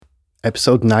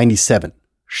Episode 97,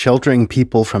 Sheltering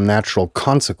People from Natural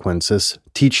Consequences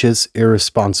Teaches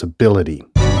Irresponsibility.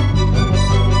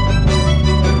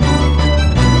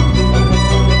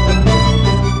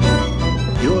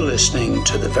 You're listening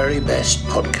to the very best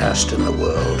podcast in the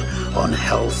world on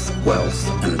health, wealth,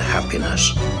 and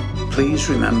happiness. Please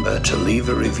remember to leave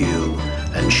a review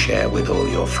and share with all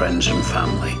your friends and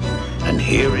family. And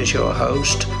here is your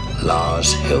host,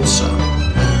 Lars Hilser.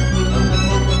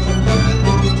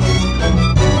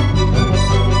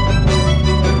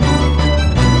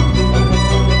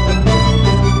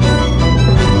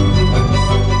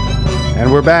 And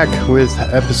we're back with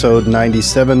episode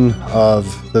 97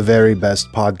 of the very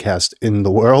best podcast in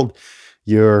the world.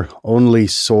 Your only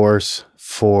source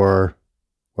your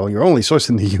only source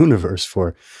in the universe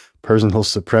for personal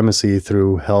supremacy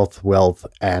through health, wealth,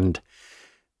 and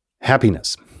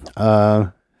happiness.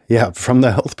 From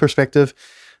the health perspective,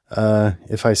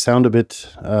 if I sound a bit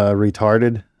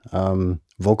retarded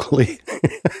vocally,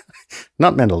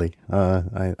 not mentally,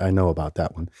 I know about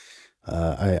that one.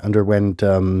 I underwent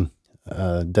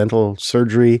dental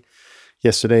surgery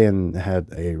yesterday and had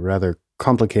a rather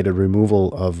complicated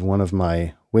removal of one of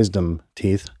my wisdom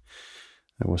teeth.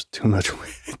 There was too much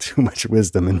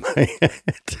wisdom in my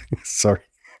head. Sorry.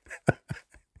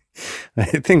 I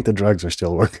think the drugs are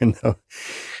still working though.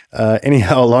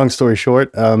 Anyhow, long story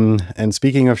short, and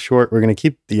speaking of short, we're going to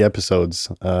keep the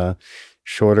episodes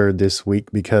shorter this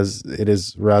week because it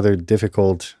is rather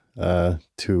difficult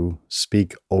to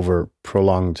speak over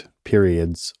prolonged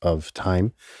periods of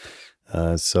time.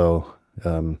 The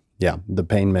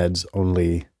pain meds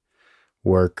only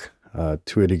work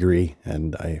to a degree,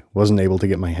 and I wasn't able to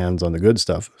get my hands on the good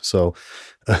stuff. So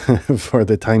for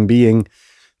the time being,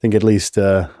 I think at least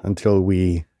until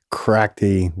we crack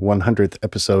the 100th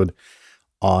episode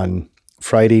on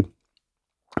Friday,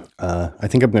 I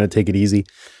think I'm going to take it easy,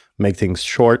 make things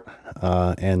short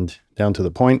and down to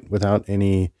the point without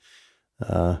any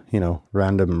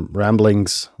random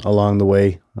ramblings along the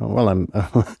way. Well, I'm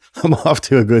off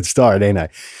to a good start, ain't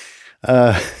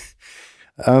I?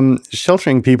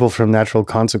 Sheltering people from natural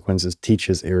consequences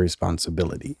teaches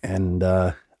irresponsibility. And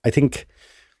I think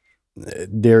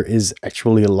there is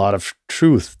actually a lot of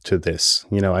truth to this.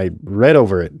 I read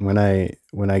over it when I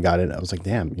got it. I was like,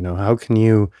 damn, how can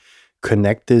you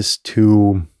connect this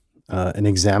to an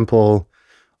example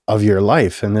of your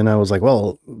life? And then I was like,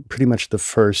 well, pretty much the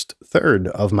first third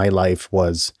of my life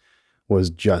was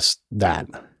just that.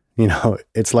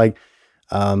 It's like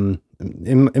in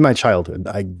my childhood,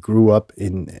 I grew up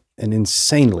in an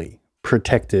insanely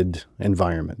protected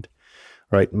environment,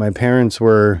 right? My parents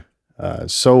were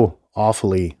so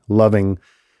awfully loving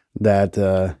that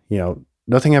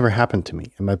nothing ever happened to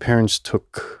me, and my parents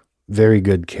took very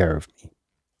good care of me,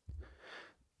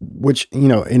 which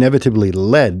inevitably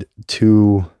led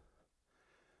to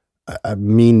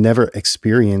me never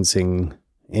experiencing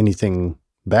anything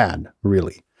bad,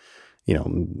 really.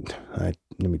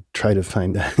 Let me try to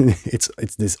find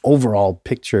it's this overall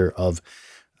picture of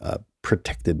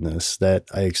protectedness that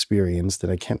I experienced,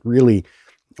 and I can't really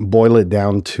boil it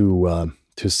down to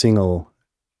single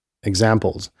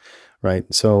examples, right?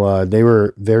 So they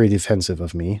were very defensive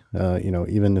of me.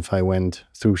 Even if I went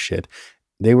through shit,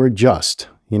 they were just.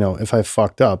 If I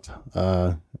fucked up,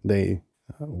 they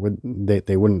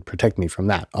wouldn't protect me from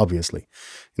that. Obviously,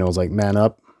 it was like, man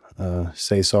up,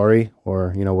 say sorry,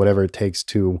 or whatever it takes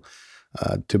to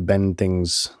bend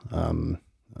things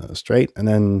straight, and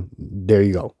then there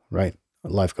you go, right?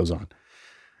 Life goes on.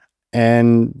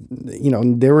 And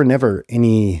there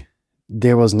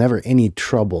was never any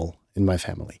trouble in my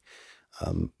family.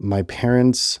 My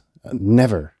parents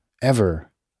never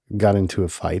ever got into a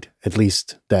fight, at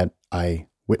least that I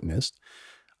witnessed.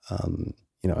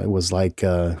 It was like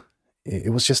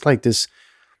it was just like this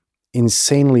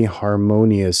insanely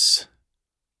harmonious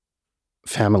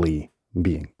family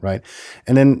being, right?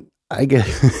 And then I get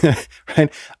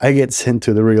I get sent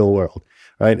to the real world,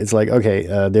 right? It's like,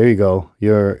 okay, there you go.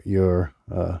 You're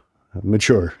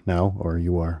mature now, or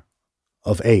you are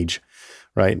of age,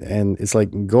 right? And it's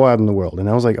like, go out in the world. And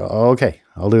I was like, oh, okay,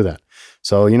 I'll do that.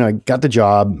 So I got the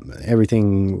job.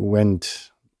 Everything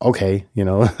went okay.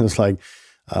 It was like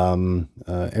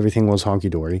everything was honky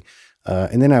dory.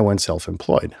 And then I went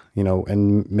self-employed,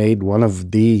 and made one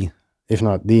of the, if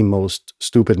not the most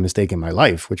stupid mistake in my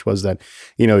life, which was that,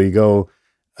 you go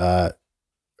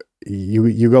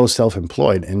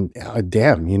self-employed, and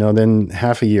then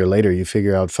half a year later you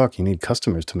figure out, you need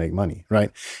customers to make money,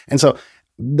 right? And so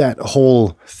that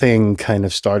whole thing kind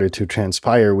of started to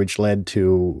transpire, which led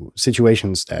to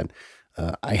situations that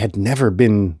I had never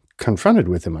been confronted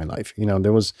with in my life.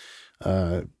 There was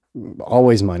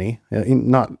always money,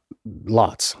 not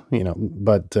lots,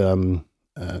 but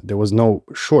there was no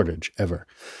shortage ever,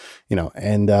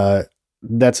 and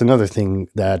that's another thing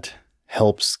that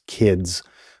helps kids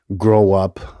grow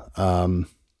up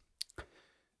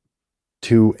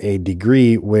to a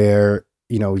degree where,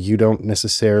 you don't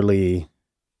necessarily,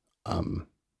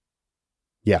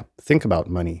 think about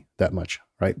money that much,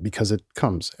 right? Because it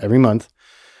comes every month,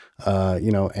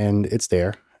 and it's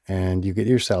there, and you get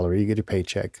your salary, you get your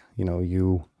paycheck,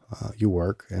 you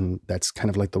work, and that's kind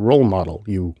of like the role model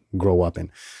you grow up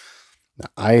in.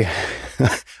 I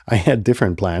I had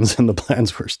different plans, and the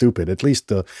plans were stupid. At least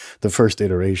the first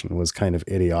iteration was kind of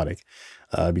idiotic,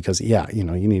 because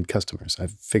you need customers. I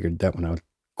figured that one out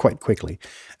quite quickly,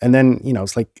 and then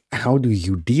it's like, how do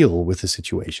you deal with the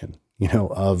situation,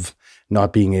 of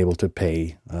not being able to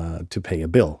pay a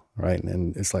bill, right?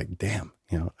 And it's like, damn,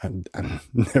 I've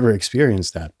never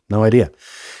experienced that, no idea,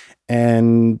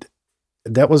 and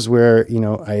that was where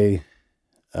I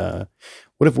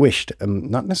would have wished,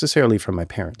 not necessarily from my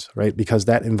parents, right? Because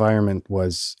that environment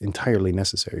was entirely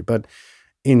necessary. But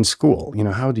in school,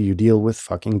 how do you deal with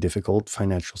fucking difficult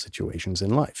financial situations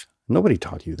in life? Nobody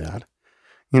taught you that,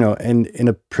 and in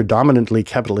a predominantly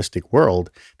capitalistic world,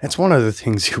 that's one of the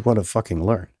things you want to fucking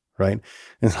learn, right?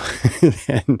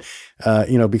 And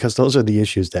because those are the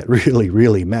issues that really,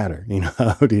 really matter.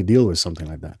 How do you deal with something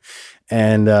like that?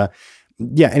 And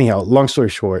anyhow, long story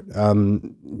short,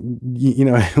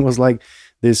 it was like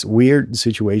this weird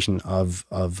situation of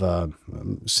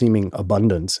seeming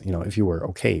abundance, if you were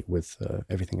okay with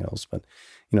everything else, but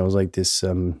it was like this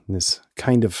this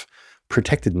kind of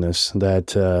protectedness that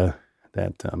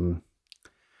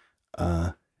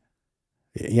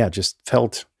just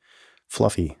felt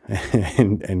fluffy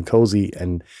and cozy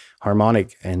and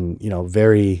harmonic and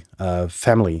very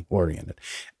family oriented.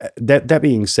 That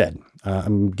being said,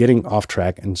 I'm getting off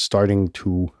track and starting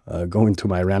to go into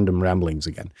my random ramblings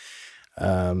again.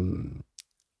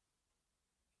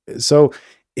 So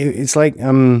it's like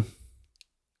I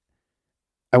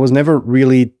was never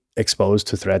really exposed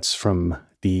to threats from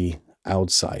the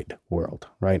outside world,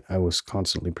 right? I was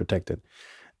constantly protected,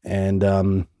 and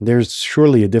there's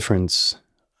surely a difference,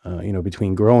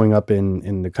 between growing up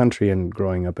in the country and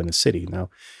growing up in a city. Now,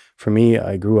 for me,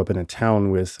 I grew up in a town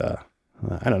with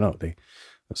I don't know,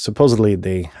 supposedly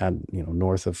they had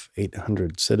north of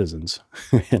 800 citizens,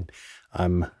 and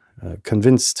I'm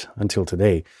convinced until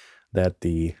today that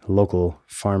the local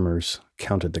farmers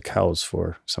counted the cows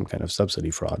for some kind of subsidy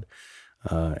fraud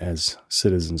as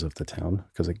citizens of the town,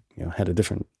 because they had a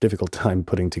difficult time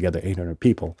putting together 800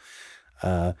 people,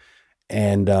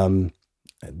 and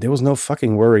there was no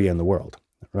fucking worry in the world,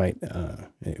 right?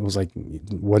 It was like,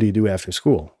 what do you do after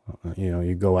school?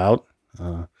 You go out.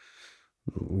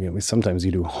 Sometimes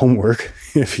you do homework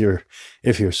if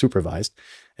you're supervised,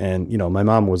 and my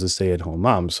mom was a stay-at-home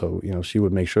mom, so she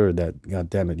would make sure that, god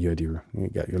damn it, you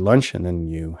got your lunch, and then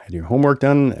you had your homework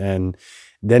done, and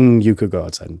then you could go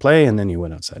outside and play, and then you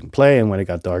went outside and play, and when it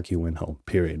got dark, you went home.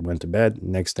 Period. Went to bed.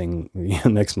 Next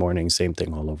morning, same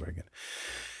thing all over again.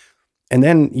 And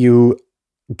then you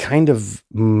kind of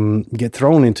get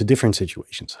thrown into different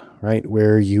situations, right,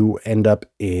 where you end up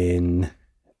in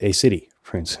a city,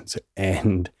 for instance,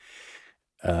 and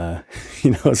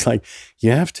it's like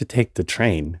you have to take the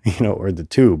train, or the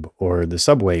tube or the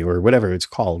subway or whatever it's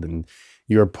called, and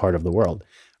you're part of the world,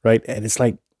 right? And it's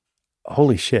like,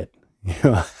 holy shit,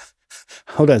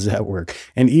 how does that work?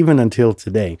 And even until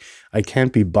today, I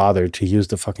can't be bothered to use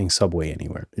the fucking subway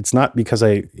anywhere. It's not because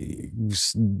I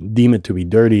deem it to be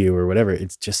dirty or whatever.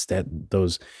 It's just that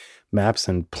those maps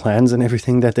and plans and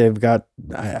everything that they've got,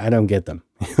 I don't get them.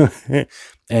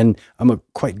 And I'm a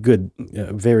quite good,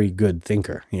 very good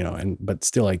thinker, but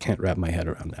still I can't wrap my head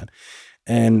around that.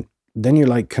 And then you're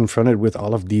like confronted with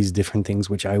all of these different things,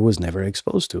 which I was never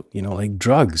exposed to, like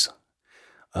drugs.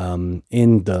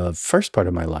 In the first part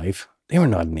of my life, they were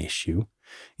not an issue.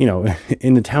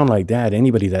 In a town like that,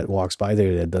 anybody that walks by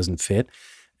there that doesn't fit,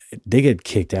 they get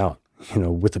kicked out,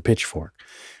 with a pitchfork.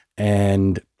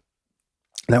 And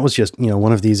that was just,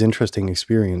 one of these interesting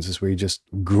experiences where you just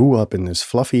grew up in this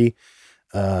fluffy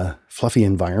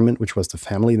environment, which was the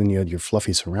family. Then you had your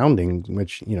fluffy surroundings,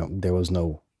 which, there was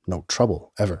no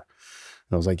trouble ever.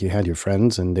 And it was like you had your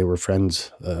friends, and they were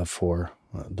friends for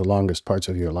the longest parts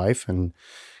of your life. And,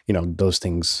 those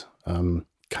things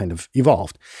kind of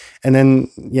evolved. And then,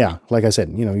 like I said,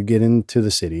 you get into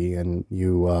the city, and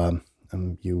you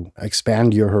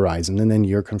expand your horizon, and then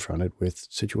you're confronted with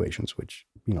situations which,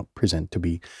 present to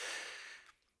be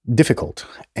difficult.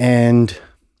 And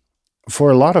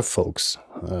for a lot of folks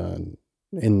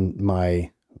in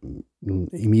my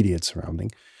immediate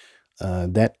surrounding,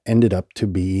 that ended up to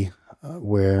be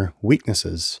where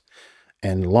weaknesses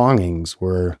and longings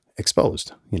were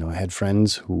exposed. I had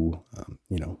friends who,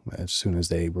 as soon as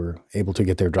they were able to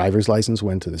get their driver's license,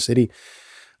 went to the city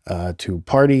to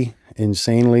party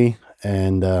insanely,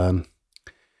 and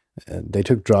they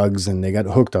took drugs, and they got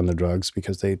hooked on the drugs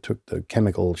because they took the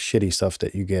chemical shitty stuff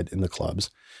that you get in the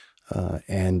clubs.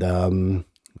 And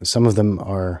some of them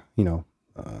are,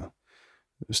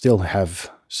 still have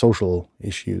social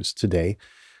issues today.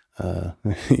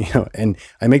 And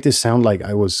I make this sound like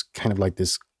I was kind of like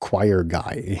this choir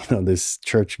guy, this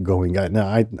church going guy. No,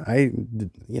 I,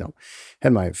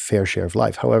 had my fair share of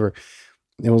life. However,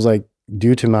 it was like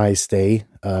due to my stay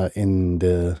in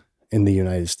the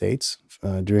United States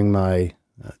during my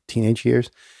teenage years,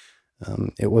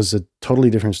 it was a totally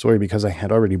different story because I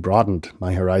had already broadened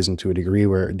my horizon to a degree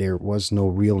where there was no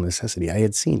real necessity. I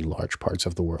had seen large parts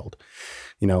of the world,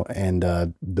 and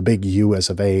the big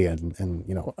US of A and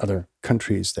other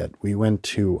countries that we went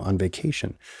to on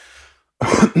vacation.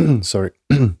 Sorry.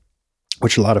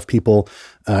 Which a lot of people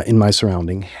in my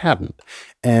surrounding hadn't.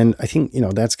 And I think,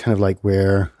 that's kind of like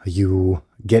where you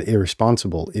get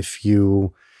irresponsible. If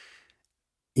you,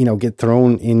 get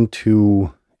thrown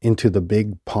into the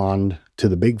big pond, to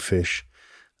the big fish,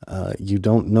 you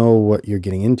don't know what you're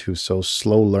getting into. So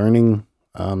slow learning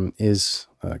is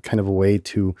kind of a way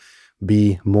to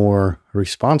be more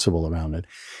responsible around it.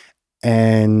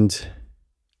 And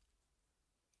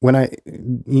when I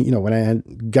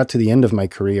had got to the end of my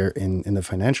career in the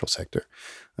financial sector,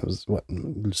 I was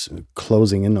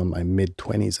closing in on my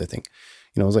mid-20s, I think.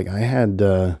 It was like I had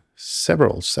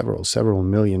several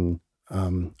million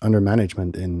under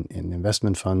management in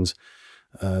investment funds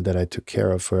that I took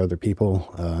care of for other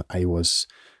people. I was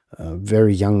a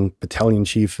very young battalion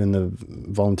chief in the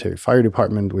volunteer fire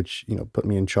department, which put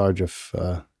me in charge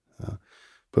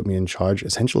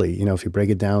essentially, if you break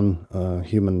it down,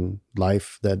 human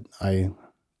life that I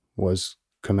was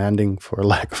commanding, for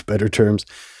lack of better terms.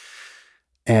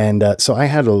 And so I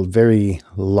had a very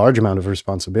large amount of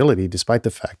responsibility, despite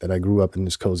the fact that I grew up in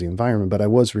this cozy environment. But I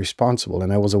was responsible,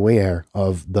 and I was aware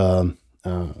of the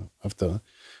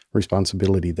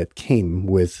responsibility that came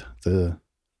with the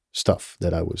stuff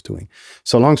that I was doing.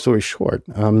 So long story short,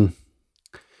 to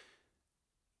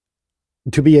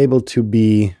be able to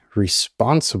be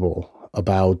responsible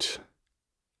about,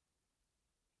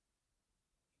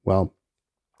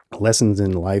 lessons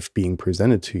in life being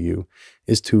presented to you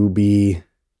is to be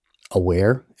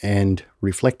aware and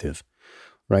reflective,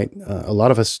 right? A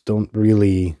lot of us don't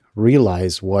really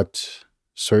realize what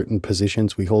certain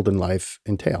positions we hold in life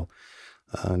entail.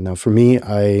 Now, for me,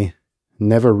 I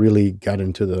never really got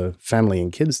into the family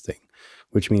and kids thing,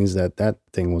 which means that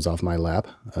thing was off my lap.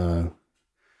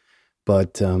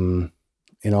 But in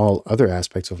all other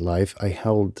aspects of life, I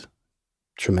held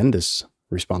tremendous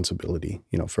responsibility,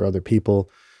 for other people,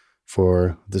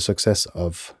 for the success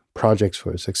of projects,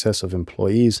 for the success of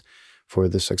employees, for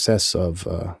the success of,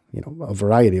 a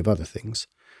variety of other things.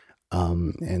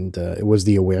 And it was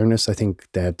the awareness, I think,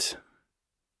 that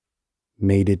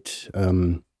made it,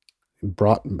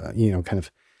 broke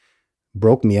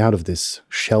me out of this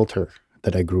shelter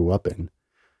that I grew up in.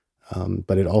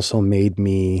 But it also made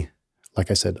me, like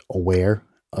I said, aware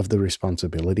of the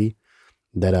responsibility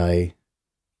that I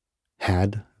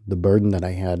had, the burden that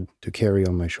I had to carry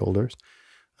on my shoulders.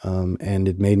 And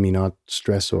it made me not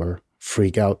stress or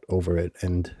freak out over it,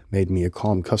 and made me a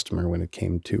calm customer when it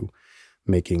came to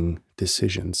making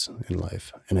decisions in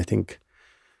life. And I think,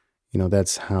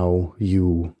 that's how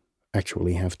you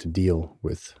actually have to deal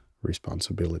with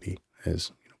responsibility,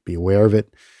 is be aware of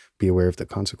it, be aware of the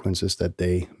consequences that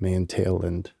they may entail,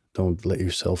 and don't let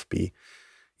yourself be,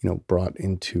 brought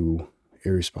into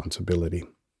irresponsibility.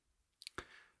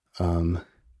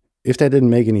 If that didn't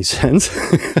make any sense,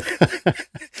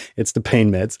 it's the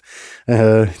pain meds.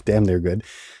 Damn, they're good.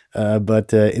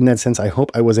 But in that sense, I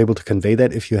hope I was able to convey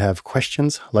that. If you have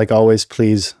questions, like always,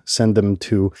 please send them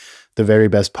to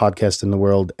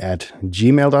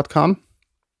theverybestpodcastintheworld@gmail.com.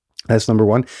 That's number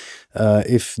one.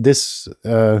 If this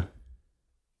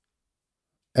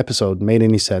episode made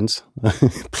any sense,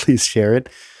 please share it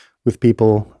with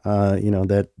people,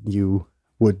 that you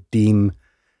would deem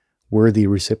worthy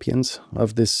recipients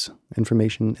of this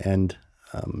information. And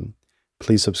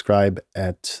please subscribe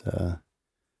at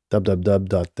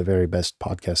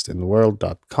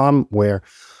www.theverybestpodcastintheworld.com, where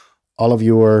all of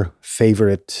your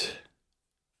favorite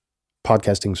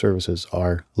podcasting services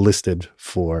are listed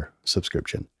for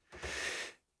subscription.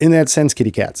 In that sense,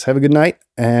 kitty cats, have a good night,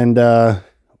 and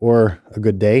or a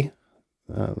good day,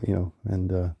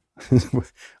 and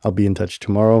I'll be in touch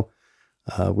tomorrow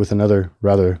with another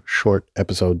rather short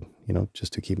episode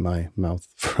just to keep my mouth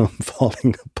from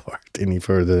falling apart any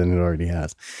further than it already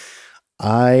has.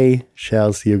 I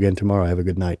shall see you again tomorrow. Have a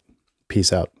good night.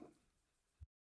 Peace out.